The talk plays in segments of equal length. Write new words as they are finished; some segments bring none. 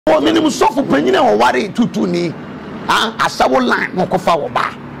minimum suffer penny or worry to ni. A sour line, no coffee or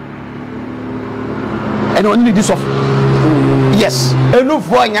bar. And only this of yes, a new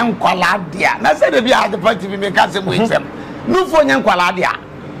for young qualadia. Now said if you had the party we make us with them. No for young qualadia.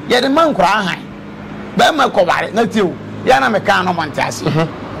 Yet the man cry. Bema Kowari, not you. Yana Mecano Montasi.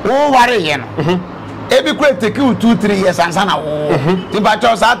 Oh, worry, you know. Every great take you 2-3 years and son of the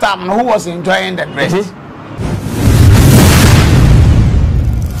Bachos Atam who was enjoying the rest.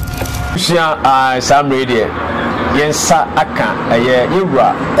 Some radio. Yensa aka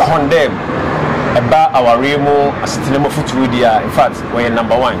yewura condenm about our remo asitinemo futurudia. In fact, we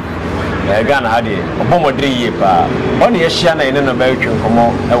number 1. Ghana hade obomodre ye pa. On ye hia na ene no ba twin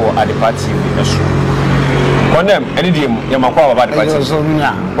komo e wo atɔpa TV eso. Condenm ene dim ye makwa wa atɔpa TV. So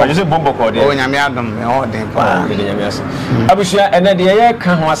nya. Wa je bombo ko de. O nyame adom me o den pa. De nyame ase. Abusua ene de ye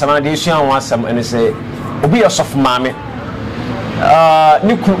ka ho asam na de sua ho asam ene se obi ye sof maame.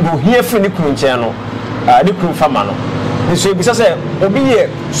 Ni kunu hia fri ni kunu nche no. The crew famano. So bisa say obi ye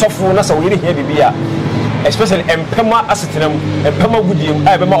sofo na sa wo yiri hia bibia especially empema asetenam empema gudiem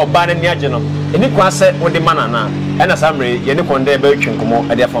a be ma oba na ni age no eni kwa se wo de manana e na samre ye ne konde be twinkomo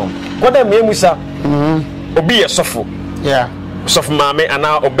ade afam koda me musa obi ye sofo yeah sofo mame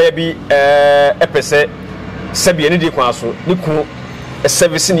ana oba bi epese sabi eni di kwa so ni ku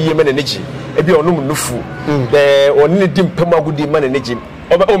service ni ye me na neji e bi onum nufu oni ne di empema gudiem na neji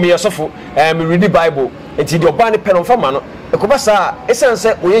o me yesofo me read the Bible enti the oba ne pen fama no ekobasa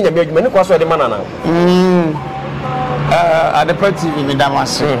esense oye nyame adwuma ne kwaso de manana atɔpa TV me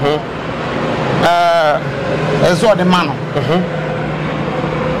damase eso de mano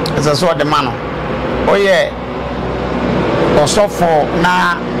eso de mano oye osofo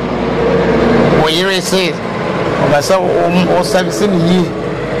na oyire se obasa o service ni yi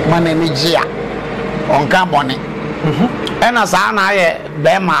mananejia onka bone ena sa na ye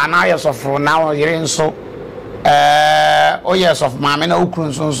be ma na ye sofro na o yire nso o ye sof ma me na okru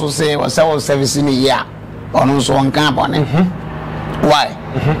nso se o se o service ni ya ono nso onka bone why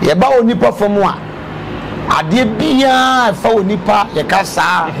ye ba onipa fomu a ade bia fa onipa ye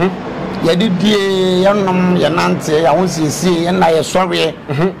kasa ye didie ye nom ye nante ya wonsiesie ye na ye sɔre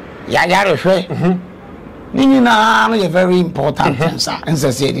ya yare hwe ni nyina no ye very important things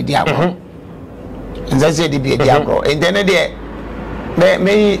nse se didi agro nse se didi agro and then there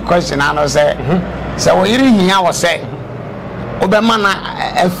me question ano say say wo yiri hia wo say obema na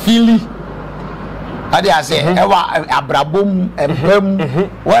afili ade ase e wa abrabom ebam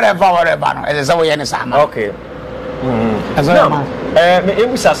whatever no e say wo ye ne sama okay me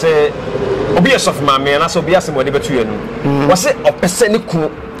ebusa say obi esof ma me na so obi asem wode betu yenu wo say opese ne ku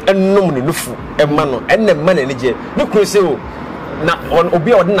enum ne nufu ema no enne ma na nije ne ku say o na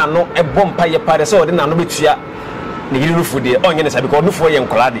obi ode na no ebom pa ye pare say ode na no betua ne yiri nufu de onye ne sabi ko nufu ye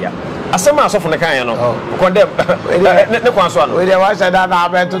nkola de asema asofo ne kan ye no condemn ne kwan so no we dey wa say that na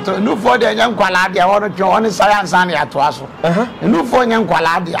abeto nufu de nye nkola de wono twe woni science an ya to aso nufu nye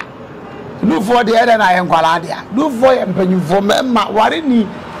nkola de nufu de ede na ye nkola de nufu ye mpanyufo ma ware ni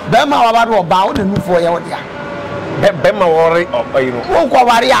be ma wa ba do ba wo nufu ye wo de be ma wore you know wo kwa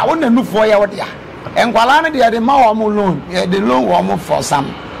ware a wo nufu ye wo de enkwala ne de ma wo mo loan ye de loan wo mo for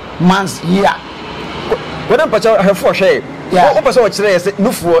some months here when pacha hefo hwe o pese o kire yese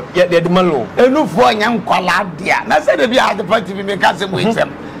nufuo ye de malo nufuo nya nkwala dia na se de bi a de party bi me ka se mo itsem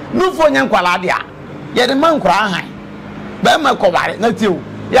nufuo nya nkwala dia ye de man kwara han ba ma ko ware na tiu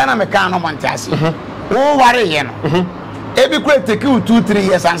ya na me ka no montiase wo ware ye no e bi kure take you 2-3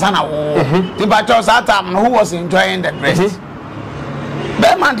 years ansa na wo ti ba cho sa tam no who was enjoying the rest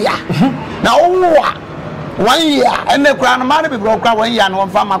ba ma dia na wo 1 year ene kwara no ma ne bi bro kwara 1 year no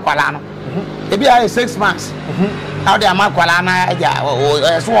fa makwala no ebi a 6 months now they are makwala na ja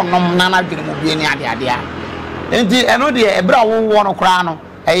so nom na na dwene mu bie ni ade ade a enti eno de ebra wo no kra no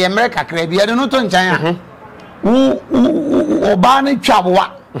eye mere kakra bia de no to nchan a wo oba ne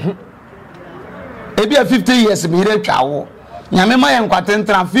twaboa ebi a 50 years mi re twawo nyame ma ye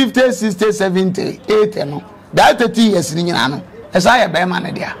nkwatentra 50 60 70 80 no that 30 years ni nyina no esa ye be ma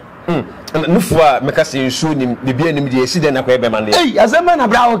ne dia nufu a meka se nsu ni bibia ni de esi de na kwa be ma ne eh azema na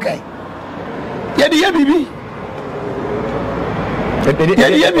bra okay ye de ye bibi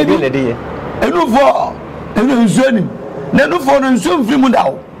ye bibi ne de ye enufo enunsuani na enufo no nsu mfiri mu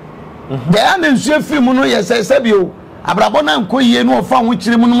dawo de ana nsu afiri mu no ye se bio abrabo na nko yie no ofa ho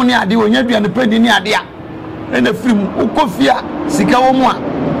kire mu no ne ade onya dua ne pedi ne ade a na firi mu ukofia sika wo mu a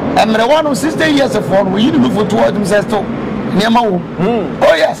emre wo no 60 years for no yi nufo to wadum se sto ne ma wo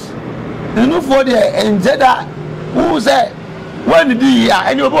oh yes enufo de enjeda who say when di ya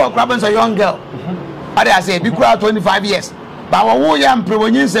any obo okra ben say young girl ade I say bi kura 25 years ba wo ya mpre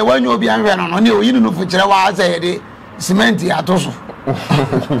wonyin se wanyo obi anhwe no ne oyi no fu kire wa say de cement atoso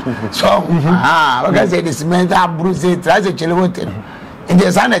so because the cement abru say try to chele wote in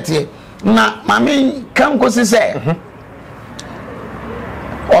the sanity na mami kan ko se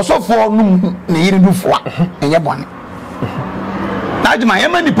osofo no ne yiri dufo a enye bone najuma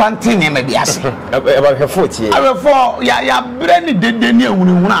yema ni pantin ne me biase eba hwefo tie awefo ya bre ni dede ni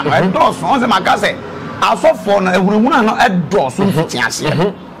ehunhuna no edoso on se makase asofo no ehunhuna no edoso mfitiase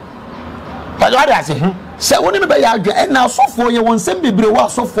tajo ade ase se woni me be ya adwa na asofo ye won sem bebre wa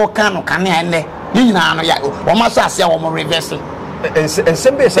asofo kan no kan ene ni nyina no ya o ma so ase a wo mo reverse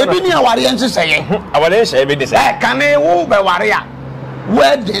ensem be se ebi ni aware ense seye aware ense ebe de se kan wo be ware a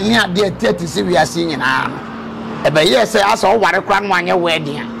wedding ni ade ati se wi ase nyina ebe yes asa o ware kra no anye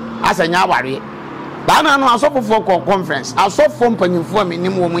wedding asa nya ware ba na no asofo ko conference asofo mpanyimfo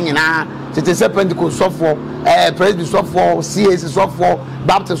amenim wo nyina tete se Pentecost sofo president sofo CAC sofo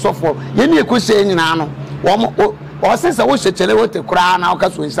Baptist sofo ye ni ekose nyina no o se se wo hyechele wo te kra na o ka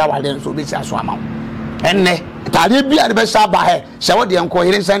so nsa wale nso be sia so ama enne tade bia de be sha ba he hye wo de enko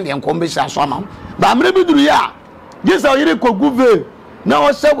yire nsan de enko be sia so ama ba mre bi duru ya gisa yire koguve na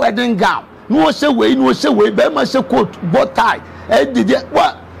o se wedding gown no o se we be ma se coat bow tie did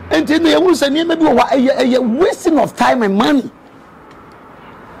what until they will say maybe a wasting of time and money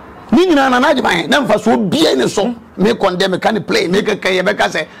ni na naji ban na mfa so bia ni so me condemn can play make kan ye be ka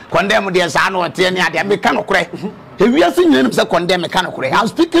say condemn de sa na o te ni ade me kan okure e wiase nyina say condemn kan okure I'm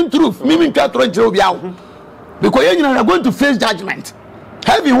speaking truth me ntwa tro nche obi awo because you are going to face judgment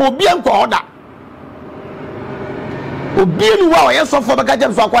heavy will be en ko order obi ni wa o ye so for be ka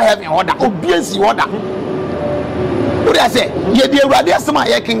jam so akwa heavy order obi en si order what I say ye de awurade asema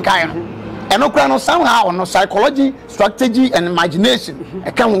ye kenkan no eno kura no somehow no psychology strategy and imagination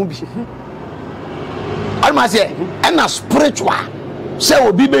e kan wo bi alma say na spiritual say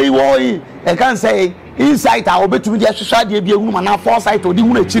obi be wo yi e kan say insight a obetumi de hwehwa de bi ehunu na foresight odi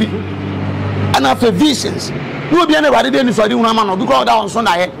hunu akiri ana for visions no obi na awurade de ni so de hunu ama no because that on so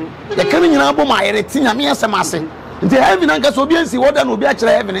na ye kan nyina bo ma ye tinya me asem ase nti heaven anka so obi ansi woda no obi a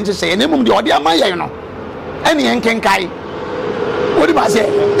kire heaven nche say enemu de odi ama ye no eni enkenkai odi ba say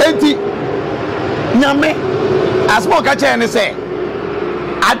enti nyame asmo ka che ne say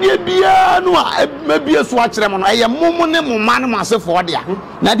ade bia no a mabie so a kire mo no eye momo ne mo ma no masefo de a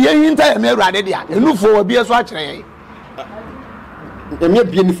na de hinta ye me awurade de a enufo obie so a kire ye eme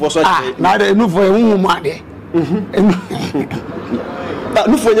bie ni fo so a kire na de enufo ye hu ma de ba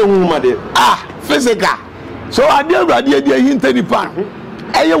nufo ye hu ma de physical so ade awurade de hinta ni pa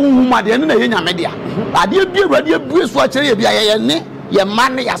eye hu ma de na ye nyame de a ade bia awurade bue so a kire ye bia ye ne ye ma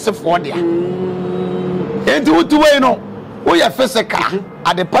ne yasefo de a enti wotuwe no we are physical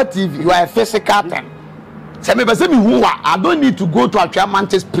at the party TV you are a physical thing say me be hu wa I don't need to go to a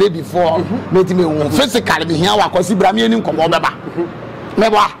chairman's pray before make me hu physical be here wa kwasi bra me ni nkomo beba me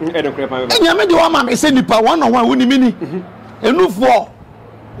ba enya me de wa ma me say nipa one on one woni mini enufo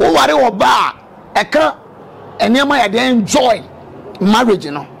wo ware wo ba e kan enema ya de enjoy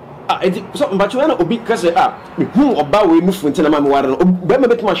marriage no so mbacho na obi kase hu oba we nufu ntina ma me ware no be me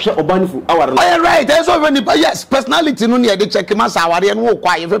betuma hwe oba nufu aware no oh right there's already yes personality no ne de check ma sa ware no wo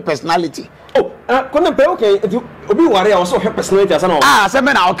kwa ye personality kono pe okay obi ware a wo so hwe personality asa na se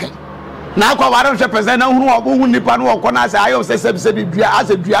me na okay na kwa ware hwe person na hunu obo hu nipa no wo na sa ayo se bi dua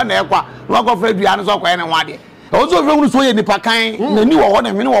asa dua na ekwa no kwa fra dua no so kwa ne wade o so fra hunu so ye nipa kan na ni wo ho na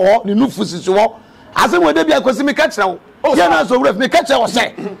hwene wo ho ni nufu sisi wo ase mo de bi akosi me ka kire wo ya na so wref me ka kire wo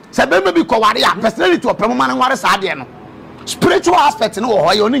se be me bi ko ware a personality o pemo ma na ware sa de no spiritual aspect no wo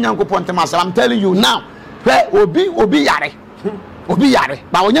ho ye oni nyankopon tem asam I'm telling you now obi yare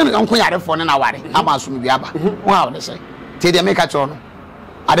ba onya nko yare fo ne na ware ama so mi aba wa o say te de me ka kire no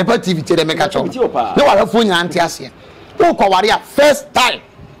adepa TV te de me ka kire ne ware fo nya ante ase wo ko ware a first time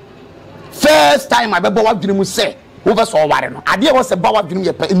abebo wa dwene mu say wo be so ware no ade e wo se ba wa dwene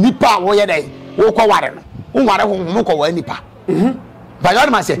ye nipa wo ye dai wo ko ware no wo ware ho mo ko wa nipa but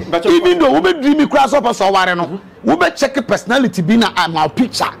God must say even though we be dream cross up so ware no we be check personality bi na my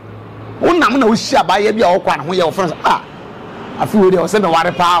picture wo nam na wo hia ba ye bi a wo kwa na ho ye wo friends afi we dey wo se me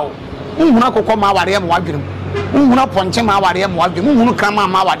ware pa wo hunu akokọ ma ware mo wadwene hunu ponche ma ware mo wadwene hunu krama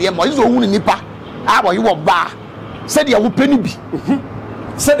ma ware mo izo hunu nipa abo yi wo ba se de wo peni bi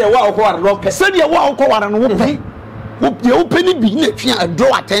se de wa okọ ware no pe se de wa okọ ware no wo pe wo peni bi na twa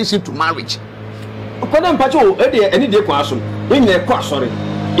draw attention to marriage kondenm pacho e de eni de kwa aso e nyina kwa asore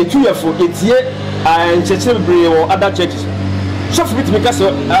etu yefo etie nchechire bre wo other churches so for me ka se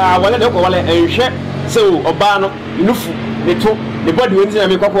wale de ko wale enhwe se oba no nufu ne to the body when na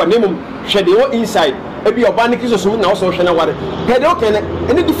me kwakwa nemu hwe de wo inside ebi oba ne Kristo so na wo so hwe na ware pede o kene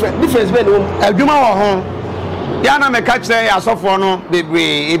any difference be no adwuma wo ho ya na me ka kire ya asofo no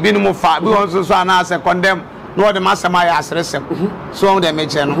bebre ebi no mo fa bi won so ana se condemn no de masema ya asresem so on de me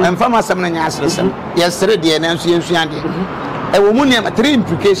kire no emfa masem na nya asresem yesere de na nsu yensuan de e wo mu ne 3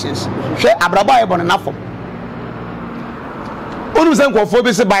 implications hwe abraba e bon na fo onu se nkofo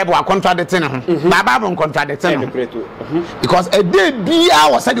bi se Bible a contradicting ho na Bible contradicting ho because a day bia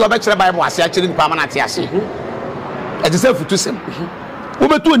wo se de obekire Bible ase a kire nipa ma na te ase e de se futu sem wo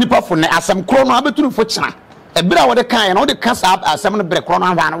betu onipa fo ne asem kro no abetu fo kina e bira wo de kan na wo de kasa asem no bre kro no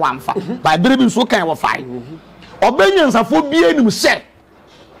ava na wa mfa ba bira bi nso kan wo fai obanyansafo bia enim se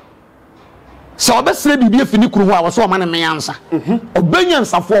so obesere bibia fini kru ho a wo so ma ne meyansa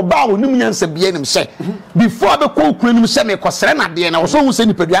obanyansafo oba onim nyansa bia enim se before be ko kru enim se me kosere na de na wo so hu se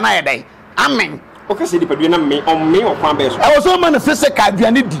nipadua na ye dai amen okay se nipadua na me o kwan be so e wo so ma na physical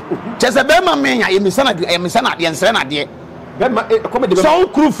aduane di chese be ma menya ye misana de nsere na de so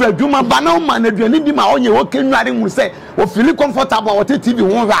kru fra dwuma ba na ma na aduane di ma onye wo kenware hu se wo feel comfortable wo TV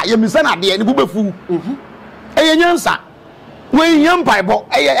ho hwa ye misana de ne bu befu eye nyansa we yam Bible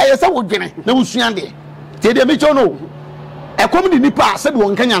eye se wo dwene na wo suan de te de me cho no e kom di nipa se de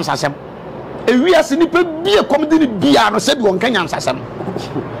won kan nyansasem e wiase nipa bi e kom di ni bia no se de won kan nyansasem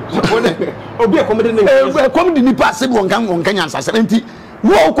obi e kom di ni e kom di nipa se de won kan nyansasem enti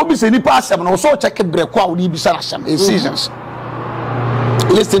wo ko bi se nipa asem no so check break kwa wo di bi sa asem e seasons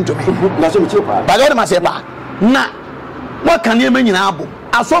listen to me na so mi chi pa ba do ma se ba na wa kan e ma nyina abo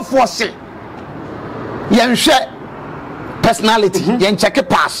asofo se yenhwe personality yen check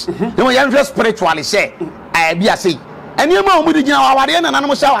pass no yen spiritually say bia say eni ma o mu di gina waware na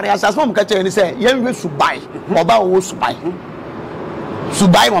nanom sha ware asas mo ka che ni say yen hwe subai oba wo subai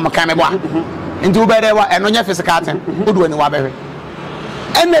mo ka me bo nti wo be dey wa eno nya physical ten odu ani wa be hwe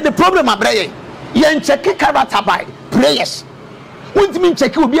and the problem abraye yen check character by prayers untimi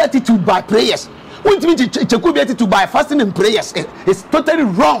check obi attitude by prayers untimi check obi attitude by fasting and prayers it's totally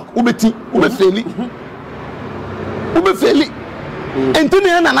wrong ubeti ubefeli ubefeli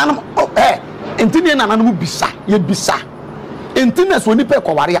entine na nanam entine na nanam bisa ye bisa entine so ni pe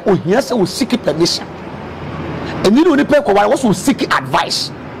kware a ohia se wo seek permission entine oni pe kware wo so seek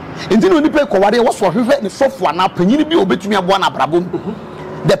advice entine oni pe kware wo so hwehwe ne sofo na panyini bi obetumi abo na brabom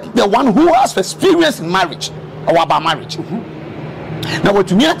the one who has experience in marriage or about marriage na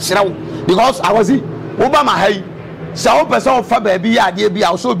wotumi a kire wo because I was Obama hai sa o person fa ba bi ya de bi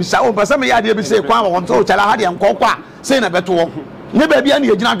a so bi sa o person me ya de bi say kwan wo so chala ha de nkokwa say na beto wo ne ba bi a na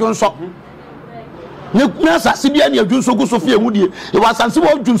yegina dwonso ne nasa si bi a na adwonso gu so fie hu de e wa sanse wo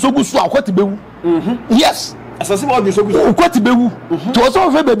adwonso gu so akwati bewu yes asase wo adwonso gu so akwati bewu to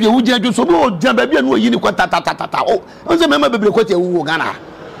so fa ba bi ewu gina adwonso bi o gina ba bi a na oyi ni kwata ta o se mema bebre kwati ewu wo Ghana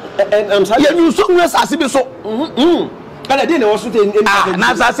I'm sorry ya nso nwe asase bi so kada de na wo so te na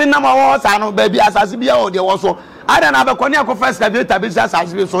asase na ma wo sa no ba bi asase bi a o de wo so ada na be koni akofa excavator be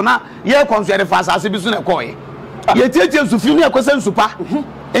asase bi so na ye konsuere fa asase bi so na koye ye tietie nsufi ne akosa nsupa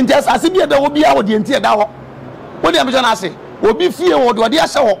enti asase bi da wo bi a wo de enti da ho wo de am na ase obi fie wo de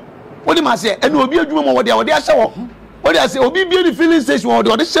ahye ho wo de ma se ene obi adwuma mo wo de ahye ho wo de ase obi bi the filling station wo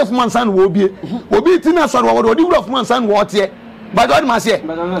de chef man san wo obi ti na so wo de wura man san wo tie but what ma se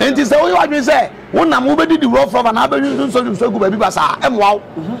enti se wo yo adwen se wo na mo be di rough rough na be nso gu ba bi ba sa emwa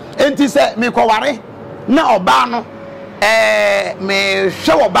enti se me ko ware na oba no me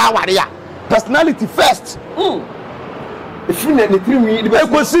hwe oba ware ya personality first if you need three e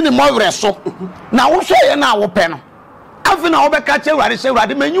ko si ni mo wre so na wo hwe ye na wo pe no afi na wo be ka che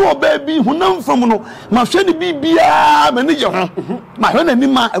wrade manyi oba bi hunam fam no ma hwe ni bibia ma ni je ho ma hwe na ni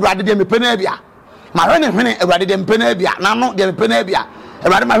ma wrade de me pe na bia ma hwe ne hwene wrade de me pe na bia na no de me pe na bia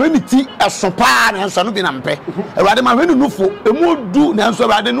wrade ma hwe ni ti eso pa na enso no bi na mpe wrade ma hwe ni nufo emu du na enso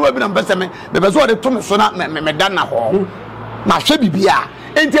wrade no bi na mpe se me be so de to me so na me dan na ho ma hwe bibia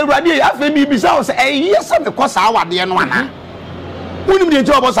enti wrade ya afa mi bi sa o se yesa me ko sa awade no ana unim de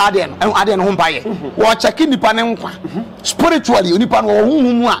nti obo sa ade no ade no ho mpaye wo check nipa ne nkwa spiritually nipa no wo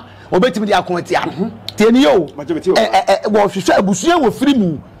huhu a obetimi de akontia tieni yo wo hwehwe abusua wo firi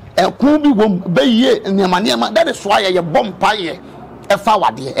mu ku bi wo beye niama that is why ye bom paye e fa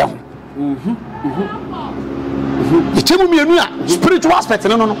wade e ho chemu mienu a spiritual aspect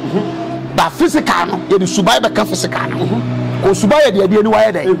no ba physical no ye de subai be ka physical no ko subai ye de ni wa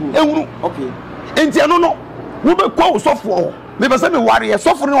ye de ehunu okay enti eno no wo be kwa sofo me be say me worry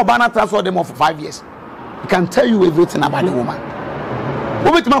sofo no oba na transfer them for 5 years he can tell you everything about the woman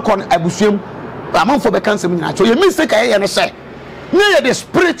wo be tima kon abusuam amanfo be kan sem nyina cho ye mistake ye no say na ye the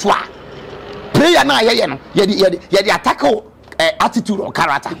spiritual prayer na ye no ye the attack attitude or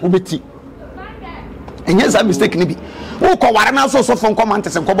character wo beti enye za mistake ni bi wo ko ware na so fon comment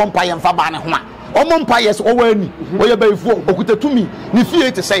se ko bompa ye mfa ba ne ho a omompa yes o wani o ye baifu okuta tumi ni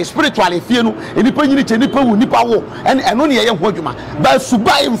fie te say spiritual fie no enipa nyini che nipa wu nipa wo eno ne ye ho adwuma ba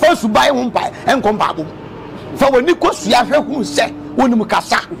subai mfa subai ho mpa enko mpa bo fa woni ko sua hwe hu se wonim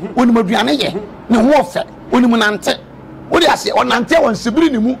kasa wonim aduane ye ne ho ofe wonim nante wo de ase onante won sibiri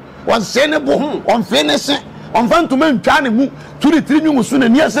ni mu won se ne bo on fe ne se on fantuma ntwa ne mu turi tiri nyu su na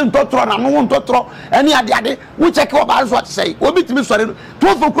ni ase ntotro na no ntotro ene ade wo check oba so say obi timi sore to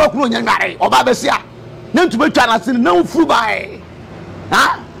fo kura kura nyangare oba be sia na ntuma twa na se na ufuru bae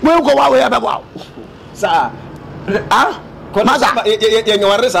ha we go wa we abebo sa maza ye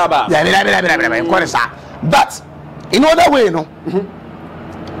nyaware sa ba ya ko sa but in other way no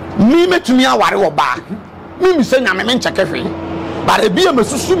mi metumi aware wo ba mi se nyame me ncheke hwe but ebi e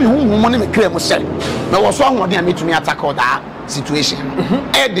mesusu mi huhu ne me kra mu se na wo so ahode a metumi attack that situation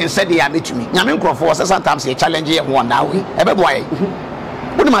e said they are metumi nyame nkrofo so sometimes a challenge ye ho na we e be boy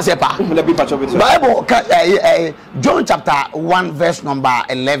what do I say pa Bible John chapter 1 verse number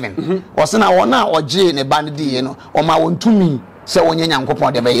 11 o se na wona oje ne ba ne die no o ma wontumi se onye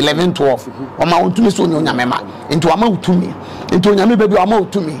nyankopon de be 11 12 o ma wontumi se onye nyame ma into ama wotumi into nyame be bi o ma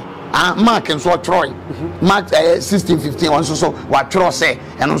wotumi Mark and so Troy Mark 16:15 on so what Troy say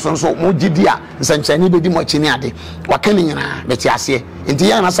and so mo gidia nsanchani be di mo chini ade wakani nyina be ti ase nti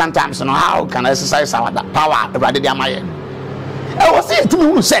ya na sometimes no how can I exercise our power everybody dey amaye e was say to me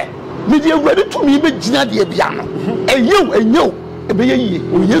who say me dey ready to me be gina de bia no enyo e be ye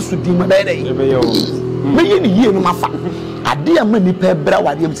o Yesu di ma be dey me ye ni ye no mafa ade a ma ni pe bra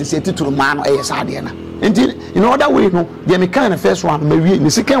wade am sese tituru ma no e ye sa de na in other way no the me kind of first one me the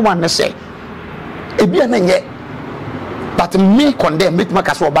second one say e bia na nye but me condemn me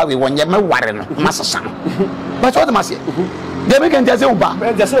maka so ba we wonye me ware no masasa but what am say they make can say oba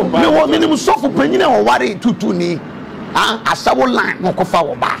me wo minimum so for panyina o ware tutu ni asawo line no ko fa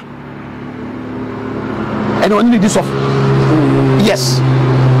wo ba and only this of yes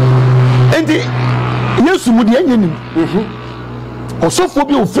and Yesu mu de anya nim osofo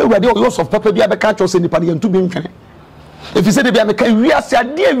bi ofre wade o yosof papa bi abeka cho se nipa de ntu bi ntwene if you say de bi ameka wiase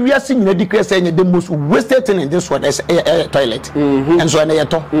ade wiase nyina di krese anya the most wasted thing in this world is toilet and so na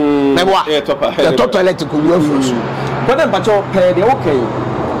yeto mebo the toilet ko wu afro kodem bacho pe de okay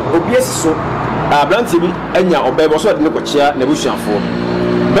obi esiso abranti bi anya obebo so de ne kochia na busuafo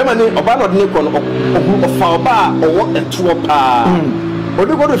bema ne oba no de ne ko no ogu ofa oba owo etuo pa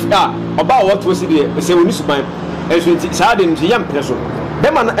odugodo oba owo to si de se woni suban esunti saade nti yam preso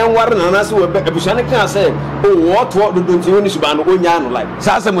bema na enware na na se we abusuane kan say o wo to dodo nti woni suban no onya no like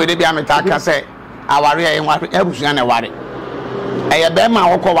sa se mo de bia meta ka say aware ya enware abusuane ware eye bema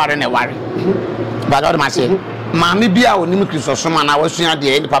wo ko ware ne ware ba God ma say maami bia onim Kristo soma na wasua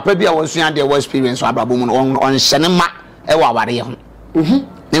de papa bia wasua de experience abrabo mu on hyene ma e wa ware ye ho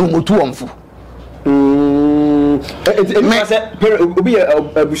ne mo tu wonfo me say obi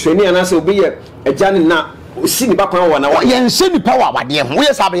abusuane ana say obi ye agya ne na si nipa kwan wa na wa ye nse nipa wa wade ho wo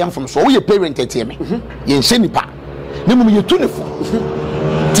ye sabe ye mfom so wo ye parent etie me ye nse nipa ne mum ye tu ne fo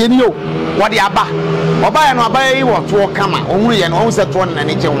tie ni yo wade aba oba ye no aba yi wo to kama ohunu ye no ohun se to na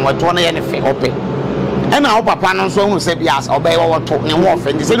ne je wo to na ye ne fe ope ena wo papa no so ohun se bia oba ye wo to ne ho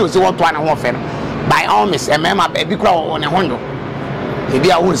ofe ndi se no se wo to na ho ofe no by all means e mema ba bi kura wo ne ho ndo e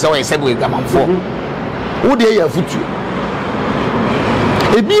bia ohun se wo ye se bo egamanfo wo de ye afutu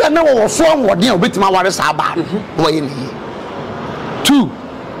ebi na wo so anwode obetima ware sa ba wo ye ni 2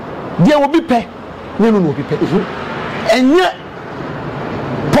 dia wo bi pe ne no obi pe enye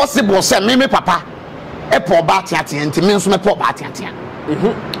possible say me papa e po ba tiatia nti me nso me po ba tiatia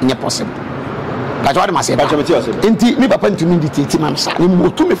enye possible ka jwade ma se ba nti me papa ntumi nditi mam sa ne mo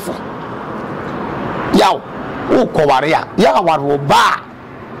tu me fo yaw wo ko ware ya ware wo ba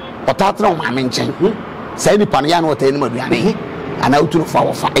otatra o ma me nchen sai ni pan ya no otani maduane ana utunu fa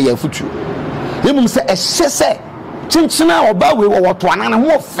wo fa ya futu yemum se ehye se chinchina oba we wo to anana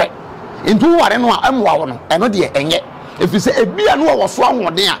ho fe ntu ware no amwa wo no eno de enye efi se ebia no wo so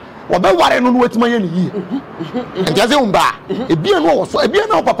ahoden a wo be ware no no wetima ye ni yi njaze umba ebia no wo so ebia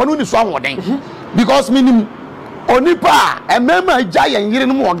na papa no ni so ahoden because minim onipa emema ja yen yire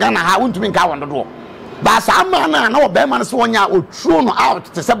no mo Ghana ha wontumi nka wondo ba sa ma na wo be ma no so wonya otru no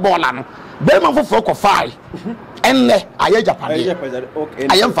out te se bola no be ma fofo ko fai enne aye japade okay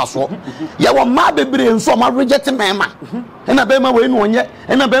aye mfaso ye wo ma bebre nso ma reject mema ena be ma we no onye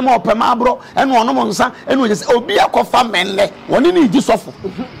ena be ma opema abro ena ono mo nsa ena oje obi akofa menne woni ni ji sofo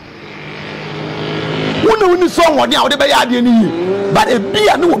woni so won a wo de be ya de ni but e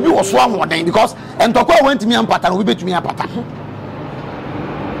bia na obi wo so ahoden because entokwa wantimi ampata no obi betumi apata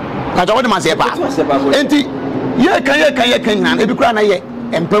kacha wode ma se ba enti ye kan nyina ebi kura na ye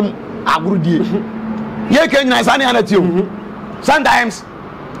empam agurudie ye kan nyina sa ne ana tio sometimes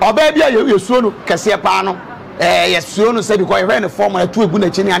oba bia ye suo no kese pa no ye suo no se bi ko ye ne form na tu egu na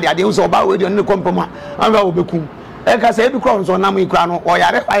chi ne ade so oba we de ne kompam a anwa obekum ka se ebi kura so nam ikura no o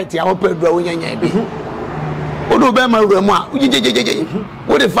yare fight ya hope do wonyanya bi odo be ma wuramu a jejejeje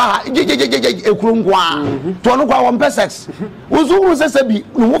wo de fa jejejeje ekuru nkwa to no kwa won sex wo so wo se bi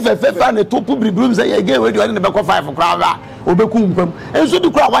no fe fa ne top bribrum se ye ge we de ne be ko 5 kura ba obekum mpam enso di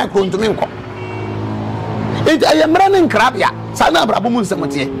kura wan kro ntumi nko enti ayemra ne nkrabia sa na abrabo mu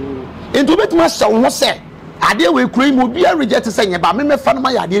nsemote enti obetuma hye wo se ade we kura im obi a reject se nye ba me fa no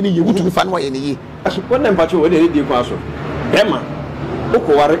ma ya ade ne ye wutumi fa no ye ne ye wona mpacho we de di kwa so bema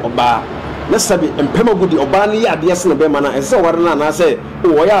okoware oba na sabi empema gudi oba ne ya ade sene bema na ese ware na na se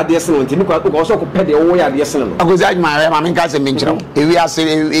wo ya ade sene ntini kwa so ko pede wo ya ade sene no agozi ajuma ma me nka se me nkyerɛ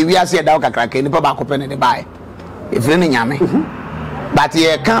ewi ase e dawo kakra ka ni pa ba ko pene ne bae efre ne nyame but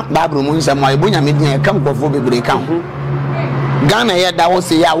ye kan babru mu nsɛm a ebonya me din ye kam kofo bebre kan Ghana ye dawo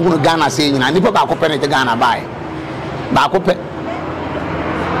se ya wo Ghana se nyina ni pa ba ko pene te Ghana bae ba ko pe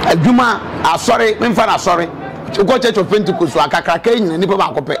adwuma asɔre memfa na asɔre ko church of Pentecost akakra ka nyina ni pa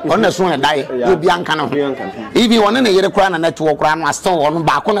ba ko pe on na so na dae obi anka no ibi won na yere kura na network kura no asto won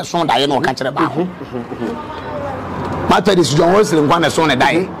ba ko na so dae no ka kire ba ho matter is John Wesley nkwa na so na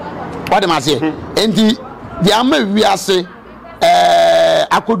dae what am I say enti di ama wi ase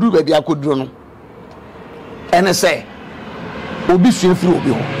akodu ba bi akoduro no ene say obi suafiri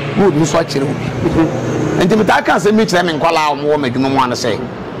obi ho no obi so akire obi enti meta kan se mi kire me nkwala o mo madwuma mo an say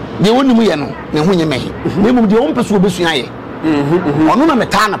de woni mu ye no ne ho nye mehi ne mu de o mpeso obesua ye ono na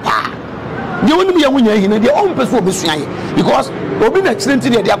meta na pa de woni mu ye ho nya hi na de o mpeso obesua ye because obi na kire nti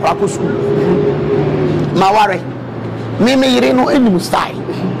de akora ko su ma ware me yire no enimu style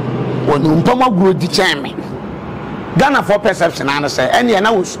woni mpama gro di chen me Ghana for perception and say any na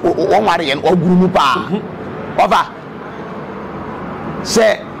wo ware ye no oguru mu pa over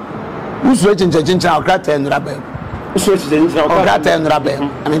say usu chincha okrata enrabe usu chincha okrata enrabe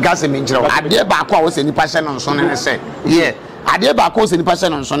I mean ka se me nkyerɛ ade ba ko a wo se nipa hye no nso ne say yeah ade ba ko wo se nipa hye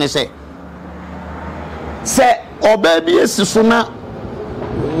no nso ne say oba bi esi so na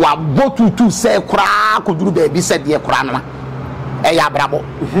wa botutu say kura koduru ba bi say de kura no ya brabo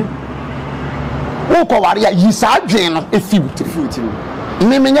wo ko ware ya yisa adwen no efiwuti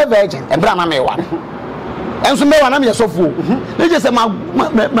me nya virgin ebra na me wa enso me wa na me yesofo le je se ma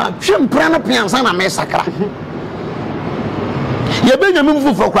twempra na piansa na me sakra ye benya me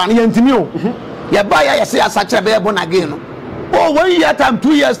mfufuro kra na yantimi o ye ba ya yese asakra be ebo na again no oh 1 year time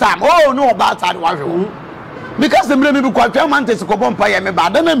 2 years time oh no about that wa hwe because the me be kwa twa mantes ko bompa ye me ba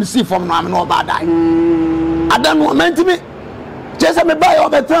da na me see from no am no ba dai ada no mentimi Jesse me buy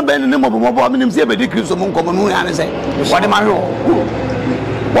over time ben ni mo me nim se be di Kristo mo nkomo no ya ne se what am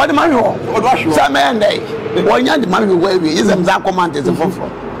I ho sa man dey wonya de man we we isem za command is for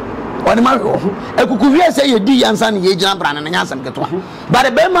what am I ho ekuku wie se ye di yansa ne ye gina bra ne nyansam keto but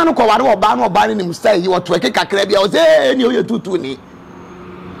the be man ko ware oba no oba ne nim style yi woto eke kakra bia o se ni o ye tutu ni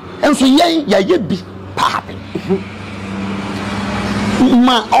enso yen ya ye bi pa happen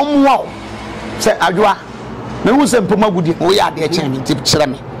ma omwa se adwa me wu se mpoma gudi wo ya de chen mi tip kire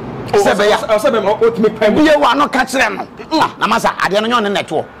me se be ya otimi pam ye wa no ka kire no na masa ade no nyon ne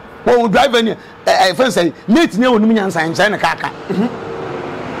neto wo driver ni friend say mate ne wonum nyansa nkyere ne kaka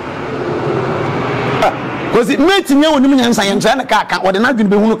kozi mate ne wonum nyansa nkyere ne kaka wo de na dwene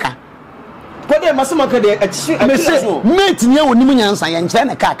be hunu ka ko de masema ka de achi mate ne wonum nyansa nkyere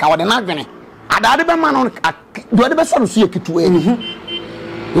ne kaka wo de na dwene adade be ma no do de be so no so ye kitu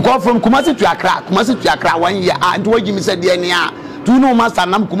you come from Kumasi to Accra 1 year and what you said there near do no master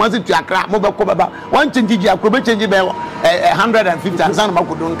nam Kumasi to Accra mo be ko baba one change ji akro be change be 150 and san ma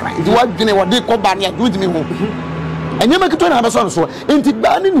ko don cry do what dwene what dey ko ba ne do me ho enye ma kito na be so so enti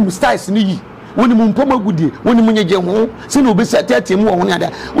ba ne nim styles ni yi woni mu mpoma gudie woni mu nyeje ho se no be set atemu ho ne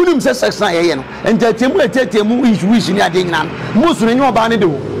ada woni mu se sex na ye no enti atemu wish ni ade nyina mo so ne oba ne de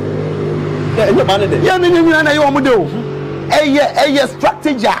ho enye ba ne de ya ne nyina na ye o mo de ho eye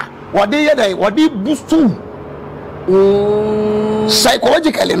strategy what they boost to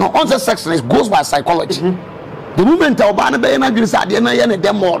psychologically no on the sex goes by psychology the moment obana be na dwiri sa de na ye ne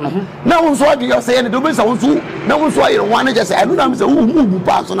demo no na won so adwe say ne do be sa won so na won so ayere wan je say anu na me say u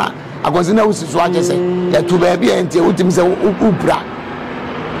pa so na agozi na usi so aje say ya tu ba bia enti utim say u bra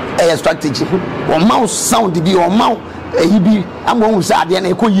strategy o mouth sound bi o mouth ehibi am won say ade na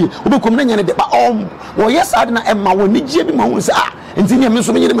ekoyie obekom na nyane de ba wo yes ade na emma woni gie bi ma won say enti ne me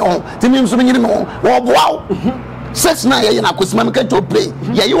so me nyire me ho ti me so me nyire me ho wo boawo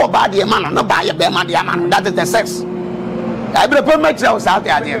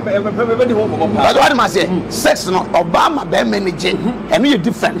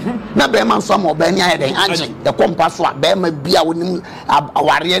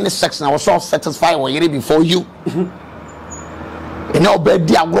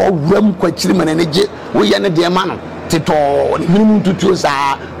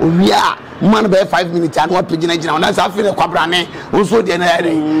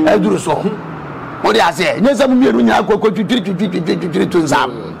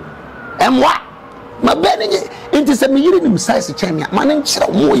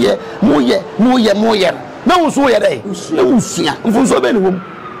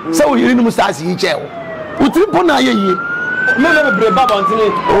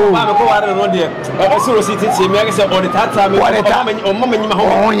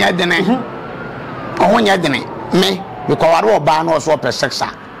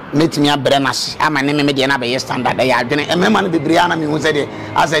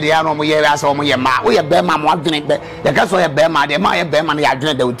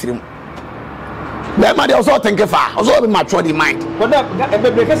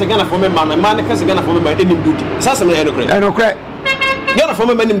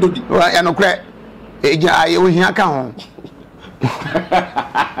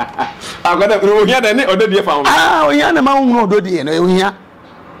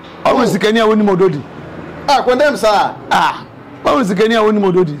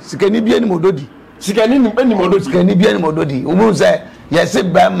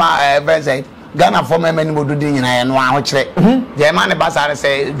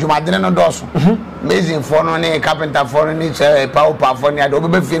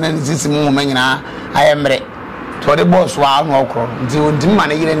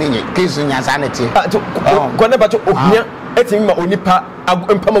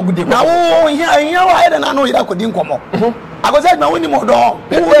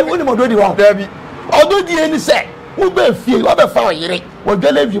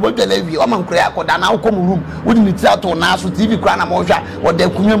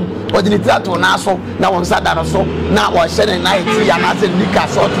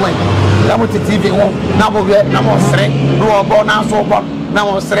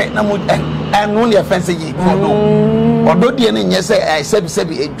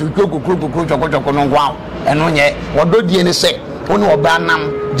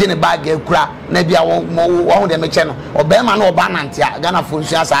na bia wo de me che no obema na oba nantia Ghana for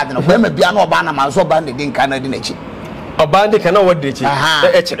nsu asade no obema bia na oba na ma so oba de nka na de na chi oba de kana wo de chi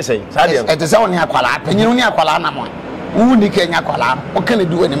e che sei sade e te se woni akwala panyin ni akwala na mo wu ni kenya akwala o kana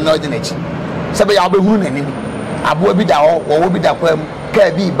du woni na de na chi se be ya obehuru na nim abo bi da wo bi da kwam ka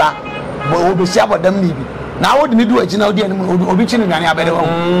bi ba wo be sia bodam ni bi na wo de ni du achi na wo de anim obi chi ni nwane abede wo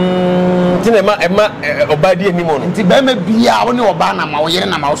nti na ema oba de anim no nti ba ma bia wo ne oba na ma wo yere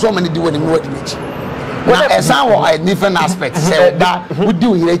na ma wo so ma ne di woni na wo de na chi na esa wo a different aspect say oba wo di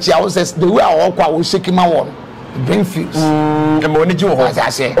wo yere chi a wo say the way a wo kwa wo shake ma wo bring feels ema oni ji wo ho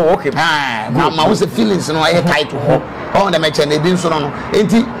oh okay ma wo say feelings no e tight ho on the match and ebi nso no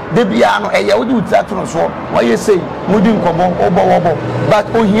enti de bia no eye wo di utatu no so wo ye say mudi nkomo obo but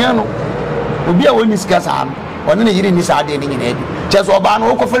ohia no obi a woni sika sa no one ne yiri ni sa de ni nyina ebi che so oba no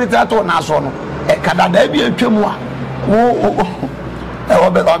wo ko fere tatu na so no e kadada bi atwam a wo e wo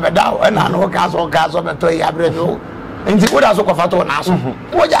be da e na no ka so be to ya bre no enti wo da so ko fato na so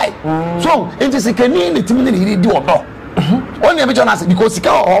wo jai so enti sikani ne timi ne yiri di odo one e bi cho na se because sika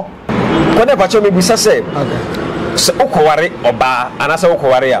ho ko ne pa cho me bisa se se okoware oba anase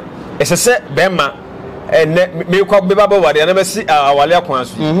okoware a esese bema ene me kwa be baba ware na mesi awale akwan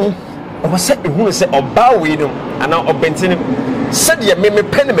so oba se ehunu se oba we no ana obentene se de me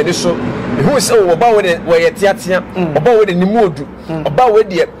pene me so ehunu se oba we ye tiatia oba we de nimuodu oba we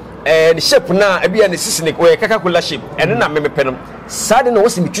de the shape na ebia ne sisine we Coca-Cola shape ene na me pene sade no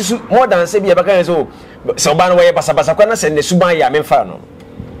wose mitwisu more than se bia baka so se oba no we basa kwa na se ne suban ya me fa no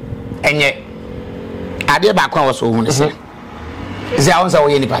enye ade ba kwa so hu ne se ze awon sa wo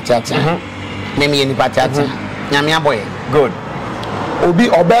ye ni patiatia me me ye ni patiatia nyame aboye good obi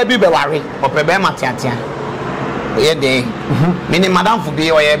oba bi be ware ope be matiatia ye dey mini madam fu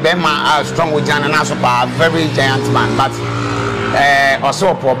bi oye be ma strong ojana na so pa very giant man but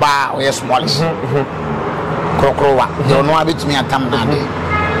also po ba oye smallish krokrowa de no abetumi atam na de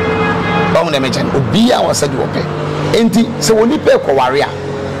ba mu de me chen obi a wo se di ope enti se woni pe ko ware a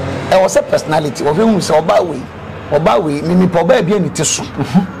e wo se personality wo fe hu se oba we mimi po ba bi ani ti so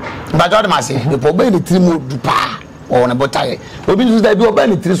ba jode ma se po ba ni tri mo du pa or ne botaye obi nso da bi oba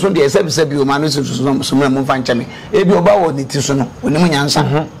ne tiri so de ese bi o ma no so mo fa nche me e bi oba wo ne tiri so no onim nyansa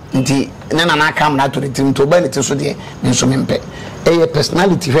nti ne na na kam na to ne tiri to oba ne tiri so de nso me mpe e ye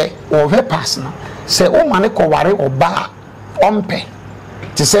personality hwe o hwe pass no se o ma ne ko ware oba ompe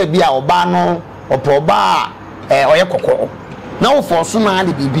ti se bi a oba no opo oba oye kokko na wo for so na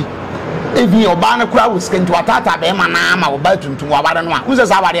de bibi ebi oba ne kura wisken to atata be ma na ma oba tuntum wa bare no a unse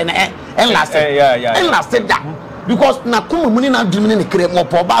sa bare ne en lasted that because na kuma muni na dum ne kire mo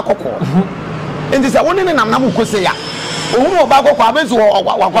po oba kokko enti se woni ne nam ko se ya ohun oba kokko abenso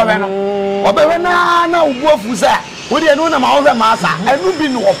wakwawe no obewe na obu afu sa wodi enu na ma wo fe ma asa enu bi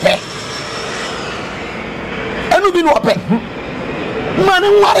no ope mane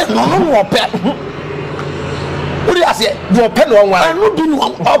nware no ope uri ase do ope no nware enu bi no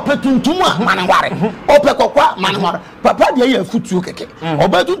ope tuntum a mane nware ope kokwa mane nware papa de ya futuo keke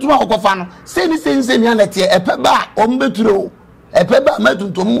oba tuntum a kokofa no se ni anete epe ba o mbeturo epe ba ma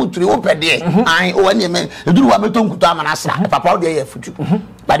tuntum muturi ope de an o wane me eduru wa meto nkuto amana sra papa de ya futu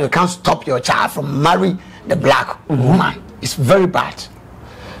but you can't stop your child from marry the black woman. It's very bad.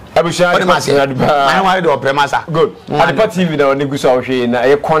 Abusha I want to open masa good atɔpa TV na oni guso ahwe na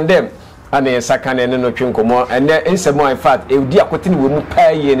e condemn ana e saka na no twenkomo ene nsemo in fact e di akotene we mu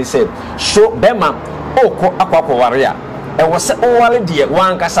paaye ni say so bema okɔ akwakɔ ware a e wo se o ware de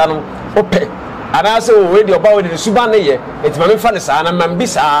wan kasa no opɛ ana se o we de oba we de suba ne ye etima me fa ne sa na mambi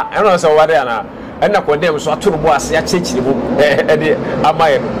sa e no se o ware ana ena condemn so atoro bo ase a chechire mu e de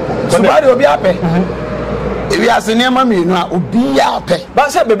amaye suba de obi apɛ ebi ase ne ma mienu a obi ya apɛ ba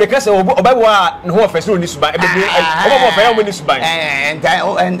se bebe kase oba wa ne ho ofese oni suba bebe oba mo fe ya mo ni suba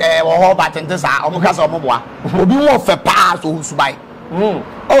wo ho batente sa omo kase omo boa obi wo fe pa so suba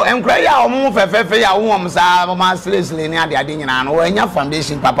oh enkra ya omo fe ya wo mo sa ma slesle ni ade nyina no wo anya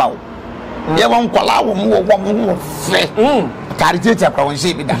foundation papa wo ye won kola wo mo fe karite cha kwa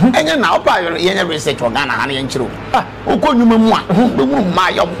wonse bi da enye na opa ye nya research organa ha na ye nchiro okonyuma mu a be mu ma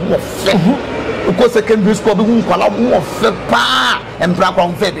ya mo fe uko secondary school be hu kwala mo fe pa empra kwa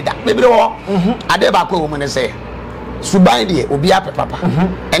mfe bi da bebre wo ade ba kwa wo ne se suban de obi apɛ papa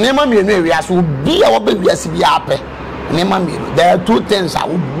ene ma mienu ewi aso obi a wo be wi ase bi apɛ ene ma mienu there are two things a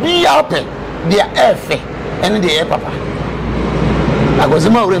obi apɛ de efe ene de papa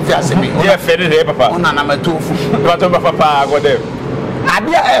agozima ore mfi ase bi ye fe de papa ona na matofu to papa agode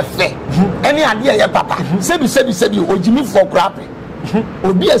ade efe ene ade ye papa sebi ojimi fo krape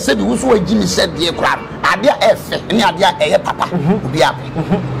obi asebi wuso wajimi sɛdeɛ kra ade efe ene ade eye papa obi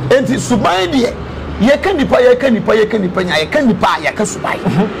apɛ enti suban de ye ka nipa nya ye ka nipa ya ka suban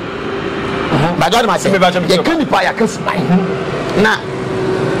ba God ma say ye ka nipa ya ka suban na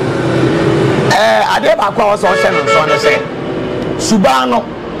ade ba kwa so hye no so ne say suban no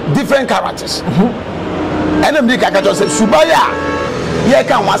different characters ene mbi ka ka say suban ya ye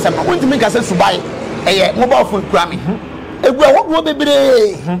ka ho asem no ntimi ka say suban eye mobile phone kra me egu ahodo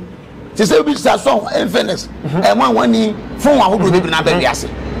bebre ti say obi sa so fairness mo anwani phone ahodo bebre na ba wiase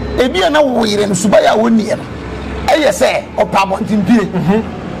ebi na wo yire no suba ya woni e no eye se opa bontimpie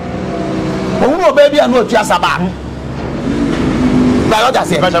ohun oba bia na otua saba ba yo da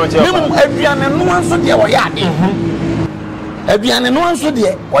se nim aduane no anso de wo ya ade aduane no anso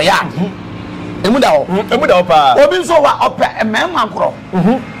de wo ya ade emu da wo pa obi nso wa opa emema nkoro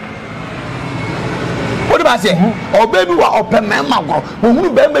odi ba se oba bi wa opa emema nkoro ohun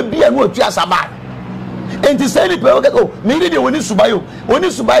ba ma bia na otua saba enti say ni pe o me ri de woni subayo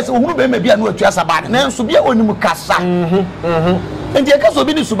se ohunu be ma bia na atua sabade na nso bia onimu kasa enti e kasa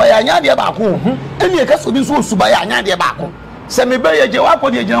obi ni subaya anya de ba ko eni e kasa obi nso subaya anya de ba ko se me be ye je wa ko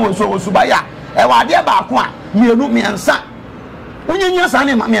de gina wo subaya e wa de ba ko a mienu miensa onyenya sa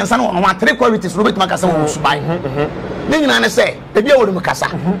ne miensa no no three qualities no betima kasa wo subaya ne nyina ne se e bia wonimu kasa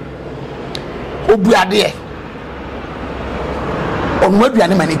obu ade onu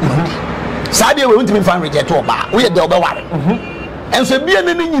aduane mani ko saade we untimi fan reject oba we de oba ware enso bia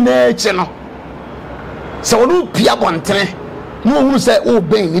ne nyina echi no se wonu pia bontere no ohuru se o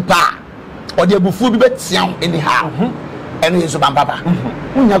ben nipa o de abufu bi betian anyhow eno yeso ban papa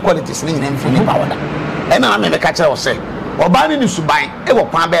unya qualities ne nyina mfi nipa wada ena na me ka kire o se oba ne ni suban e wo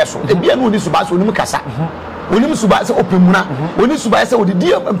kwan be so e bia no ni suban so onim kasa onim suban se opemuna oni suban se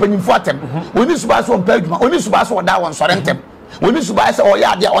odidi empanyimfo atem oni suban se ompa adwuma oni suban se oda won sore ntem oni subai se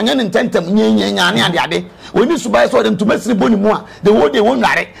oya ade onye ne ntentem nyenya ne ade oni subai se ode ntumasiri boni mu a de wo de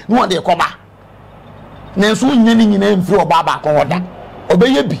wonware ne wo de koba nenso nya ne nyina mfiri oba ba ko hoda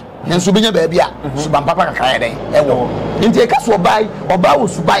obeye bi nenso benya ba bia suban papa kakra yede ewo nti e kaso oba wo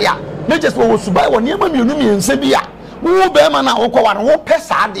subai a ne just wo subai wo ne ma mienu miense bia wo be ma na wo ko wa no wo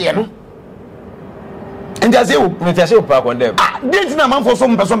pesa ade no And there's you park on them. Didn't a man for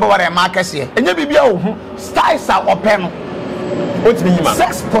some person but what a marcus here. And you be styles are open. What mean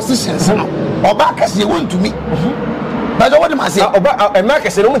sex positions or back as you want to me. But what am I saying about a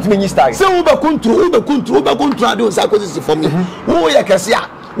marcus? I don't mean style. So Uber control do psychosis for me. Who ya Cassia?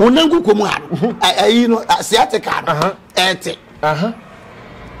 Unangu Kuma, you know, Asiatica, Ete.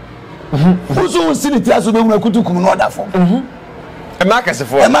 Who's seen it as we could do come order for a marcus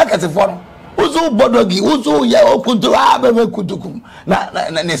for a marcus for. Uzo bodogi uzo ya okunto abebe kutukum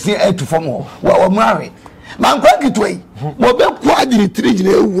na see to form wa marry man kwanki toyi mo be kwadi trigine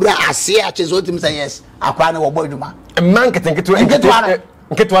ewura ase a chezo tim say yes akwa na wo boduma man ketenketo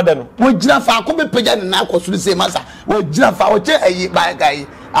nketo da no wo gina fa ko be pega na akosuru say masa wo gina fa wo che ayi ba gai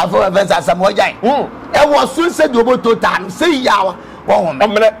afo events asam wo jan e wo so se do boto tan say yawa wo ho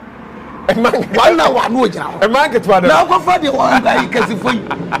me wana wanu ojina e man keto da na ko fa de wo gai kesi foi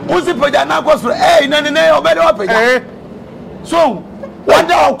o si pega na akosuru ne obede opega so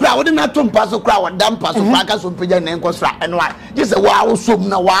wanda okra wo de na to mpaso kra wo dam paso kra ka so pega na nkosura eno a je se wa wo som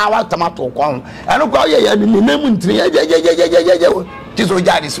na wa tomato ko eno kwa ye ya ni nemu ntiri ye je so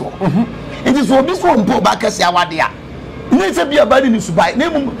jade so nti so obi so mpo ba kase awade a ne se bia ba ni subai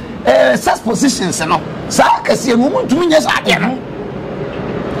nemu sex positions no sa kase no ntumi nya sa ade no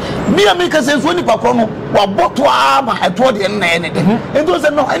mi amika se so ni pakro no wa boto ama eto de na ene de ento se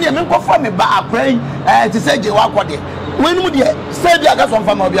no ene me nkofo me ba akran ti se je wa kode wenu de se bia ga so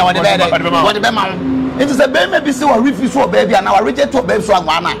fama bia wode be ma ento se be me bi se wa refi so be bia na wa reject to be so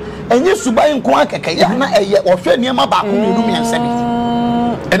agwa na enye subai nko akeke ya na eye ohwe niam ba ko menu mi ense bi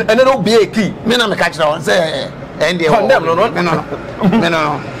ene no be eki me na me ka kira won se ende condemn no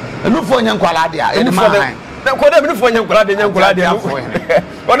enu fo nya nkwala de a enu ma na ko dem ni fo nya nkwala de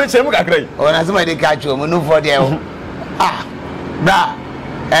onu chemu kakrai ona se ma de ka chu mo nu fo de bra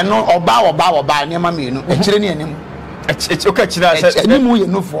eno oba ni ma me nu e kire ni anim o ka kire ase ni mu ye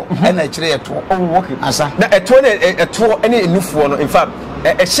nu fo e na kire ye to okay asa na eto ene nu fo no in fact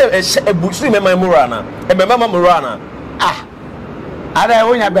ebusu me ma murana e me ma murana ara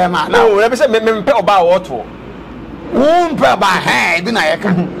wo nya be ma na o be se me mpe oba wo to wo mpe ba bi na ye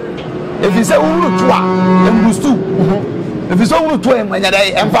ka if you say who to embustu if you say who to emanya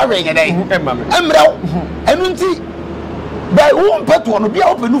dai emfawe nya dai emrew enunti by who peto no bia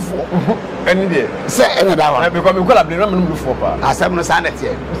openufo eni de say ena da wa because me kola blame no fo pa asem no sanet ye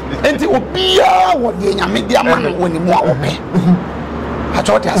enti obia wo de nyame de ama no woni mu a ope ha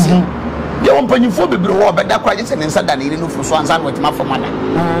choti ase ye won panyifo bebre wo be da kwa je se ne nsa da ne ire no fo so ansa no wetima fo mana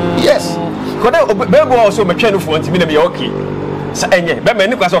yes ko de be go also me twa no fo anti me na me okay sa enye be me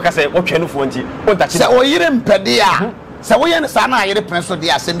ni kwa so ka se wo twa no fo anti won ta chi se o yire mpede a se wo ye ne sa na yire pren so de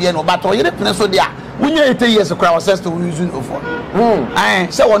asem ye no but o yire pren so de a wunya 80 years kwa was to use no for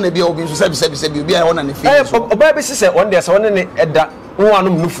se won na bia obi so se bi a won na ne fi oba be se won de se won ne eda won anu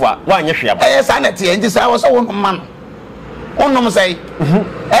nufu a wa anye hwe aba sa na tie nti sa wo so won man onnom sai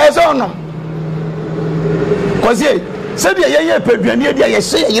so onnom kozie se dia ye peduane dia ye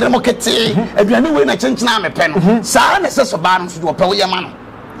se yire mo kete aduane we na chenchena amepe no sa na se so ba no so do pe wo ye ma no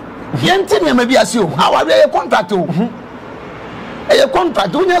ye nti ne ma bi ase o awa ye contract o a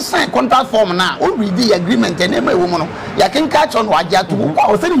contract when you sign contract form now o read the agreement and e wo mo no ya ken catch on wa ja to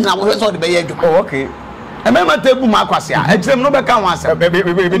o se ni na wo so de be ye adwuma okay e me ma tebu ma kwase a e kirem no be kan wa se be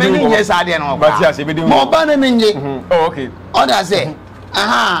ni nye sa de no ba ti ase be di mo ba na ni nye okay o da say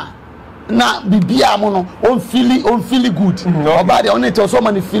na bibia mo no on feel good oba de on it so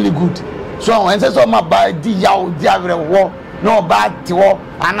man feel good so en say so ma ba di yaw di avre wo no ba ti wo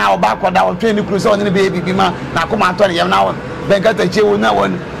ana oba koda o train kru so on ni be bibi ma na ko ma to ne yam na won benkata chewu na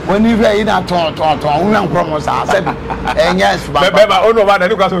won ni hwe yi na ton won nkromo sa sabi enya suba be ba ono ba na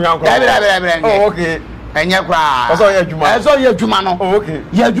ni kwa so nyan nkromo oh okay enya kwa so ye adwuma no okay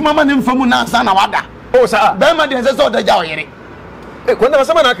ye adwuma ma ne mfamu na sa na wada oh sa be ma de se so da ja oyere ko na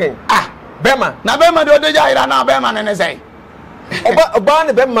sama na ken bema na bema de odeja ira na bema ne sei oba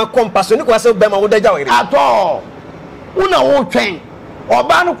ne bema compasso ni kwa se bema odeja ira ato una wo twen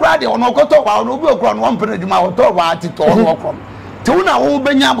oba no kra de ono koto kwa ono obi okro no mpene djuma oto wa tito ono okro te una wo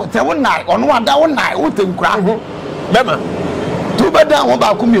benya bo te wo nai ono wada wo nai wo te nkra bema tu beda wo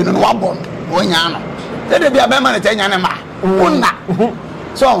ba ku mienu no wabon wo nya no te de bia bema ne te nya ne ma una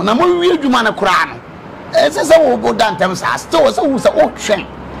so na mo wi djuma ne kra no se wo bodan tem sa sto se wo se o twen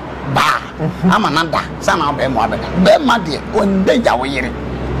ba ama nanda sana be mo abeda be ma de on deja wo yire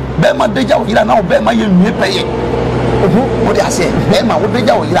be ma deja wo yira na be ma ye nwe peye what they say be ma wo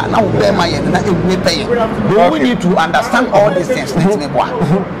deja wo yira na be ma ye na nwe peye we need to understand all these things let me boa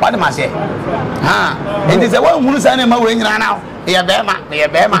what am I say it is a one hunu sana ma we nyina na ye be ma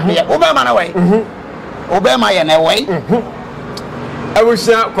ye o be ma na we obema ye na we I will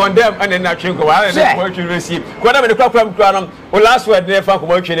say condemn and then actually go out and what you receive. When I'm in the program, last word never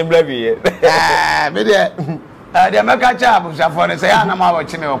commotion in Blevy. Me the American job for say I'm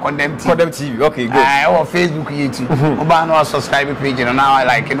watching or condemn TV. Okay, good. Or Facebook, YouTube. Obano subscribe page and now I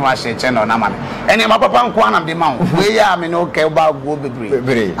like in watch channel na man. And my papa kwana the mount. We are me no care about go be.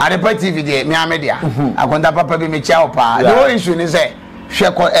 I the TV there, me media. I contact papa be me chow pa. No issue is say share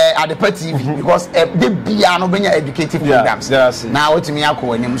at the TV because they be no be educative programs. Now what me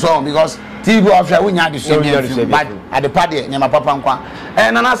akọ enim so because TV offer we nya the same but at the party my papa nkwa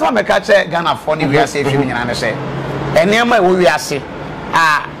and na so me catch Ghana for ni we say film nyina ne say enema we we ase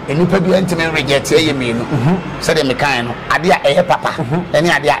enipa bi antime reject eye me no say dem kan no ade a papa ene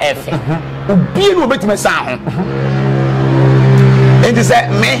ade a efe obi no betime sa ho enti say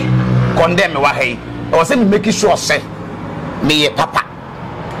me condemn me wa hey o say me make sure say me papa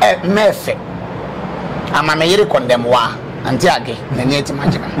mefe ama me yere condemn wa anti age na nye ti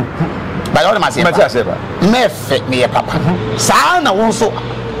magina ba yo ma say mefe me papa sa na won so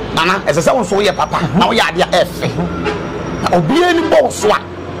ana ese won so ye papa na wo ya ade efe na obi ani bo so a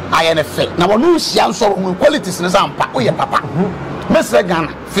aye ne fe na wonu hia nso won qualities ne sampa wo ye papa mesre Ghana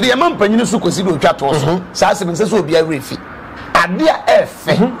firi e man panyini so kosi do twa to so sa se me se so obi a refi ade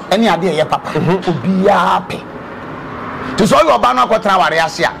efe ene ade ye papa obi a pe to so you oba no akotra ware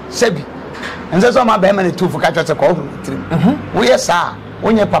ase a sebi nse so ma be ma ne tufu ka twete ko hu trim wo ye sa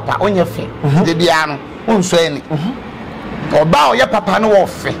onye papa onye fe de bia no onso eni oba o ye papa no wo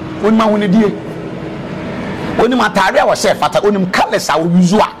fe oni ma huni die oni ma tare a wo se fata oni colors a wo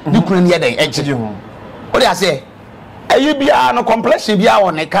yuzu a ni kunu ne ye den ejide ho o de ase ayi bia no complexion bia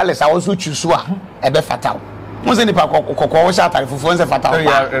wo ne colors a wo so chusu a ebe fata mo se ni pa kokko wo sha tare fufu nse fata o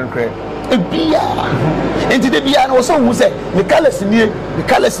bia enti de bia no so hu se me colors nie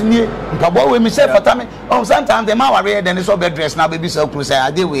mpabo we me se fata me sometimes the man ware den so bed dress na baby so kru say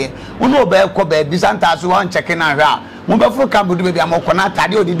ade we unu oba ko ba bi sometimes won check na hwa mo be fu camp do baby amoko na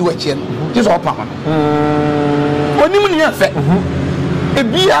tade odidi wa chie no ji so pa ho onim ni afa e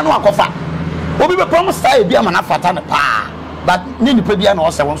bia no akofa obi be promise style bia ma na fata ne pa but ni bia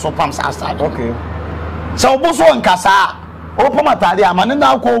no se won so pam sa style okay so obo so nkasa o pam tade amane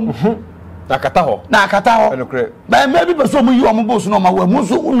na akom na kata ho ba maybe be so mu yi o mo bosu no ma wa mu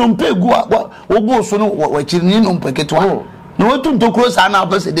so unompe egu wo bosu no wa chiri no mpeketwa no wetu ntokuro sa na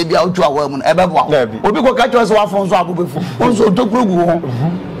apese de bia otu awa mu no ebe bo obi ko ka cho se wa fon so abobefu onso ntokuro gu ho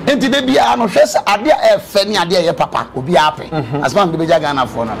enti de bia no hwese ade a efe ni ade ye papa obi ape asman de beja Ghana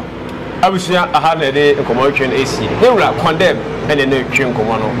fo no abusia aha na de commotion AC hewra condemn ene na twe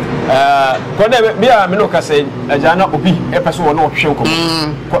nkomo no condemn bia me no ka say ajana obi e pese wo no twe nkomo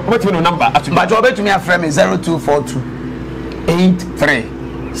wetin no number atu ba jo betumi afre me 0242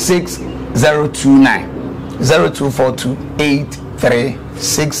 836029 0242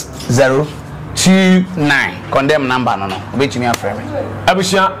 836029 condemn number no betumi afre me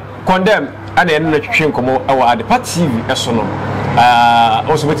abusia condemn ana ene na twe nkomo awa Adepa TV eso no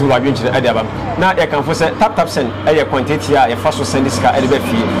also betu wa dwenche ade abam na e kan fo se tap send e quantity a e fa so send ska e be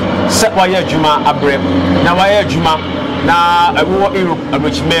fie se wa ya adwuma abrem na wa ya adwuma na wo Europe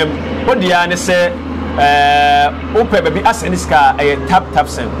abrochimem odia ne se o pe be asend ska e tap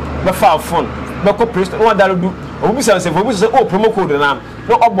send be fa phone be ko priest no da do obu se se o promo code na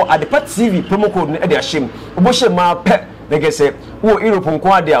no obo Adepa TV promo code ne e ashem obo she ma pe like I say, who Europe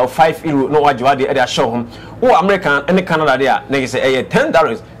nko ade a 5 euro no wajo ade e show him. Who American and Canada there, like I say,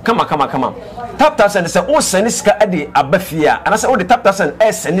 $10. Come on. Tap send say, oh seniska ade abafia. And I say, oh the tap send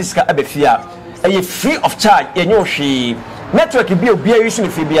seniska abafia. A free of charge. You know she network be using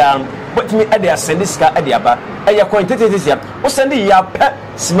fibia. But me ade seniska ade aba. A quantity this year. Oh send ya pe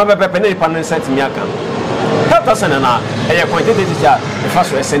simaba pepe panel sent me account. Tap send na a quantity this year. The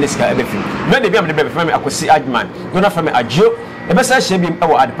first seniska abafia. When they be am the baby family akosi adman. Gonna family ajo. E be say she bi am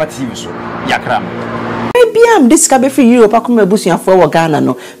Adepa TV so. Yakram. Biam this ka be free Europe akoma busuafo wo Ghana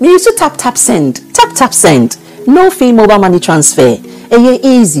no me use tap send no fee mobile money transfer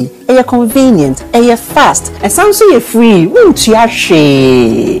easy convenient fast and sounds so free won't you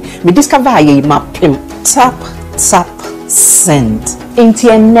hwe me discover ye mapim tap send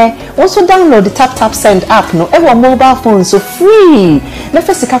entienne also download the tap send app no ever mobile phone so free na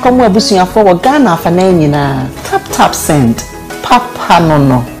first ka komo abusuafo wo Ghana fa na nyina tap send papa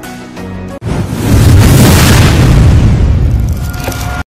no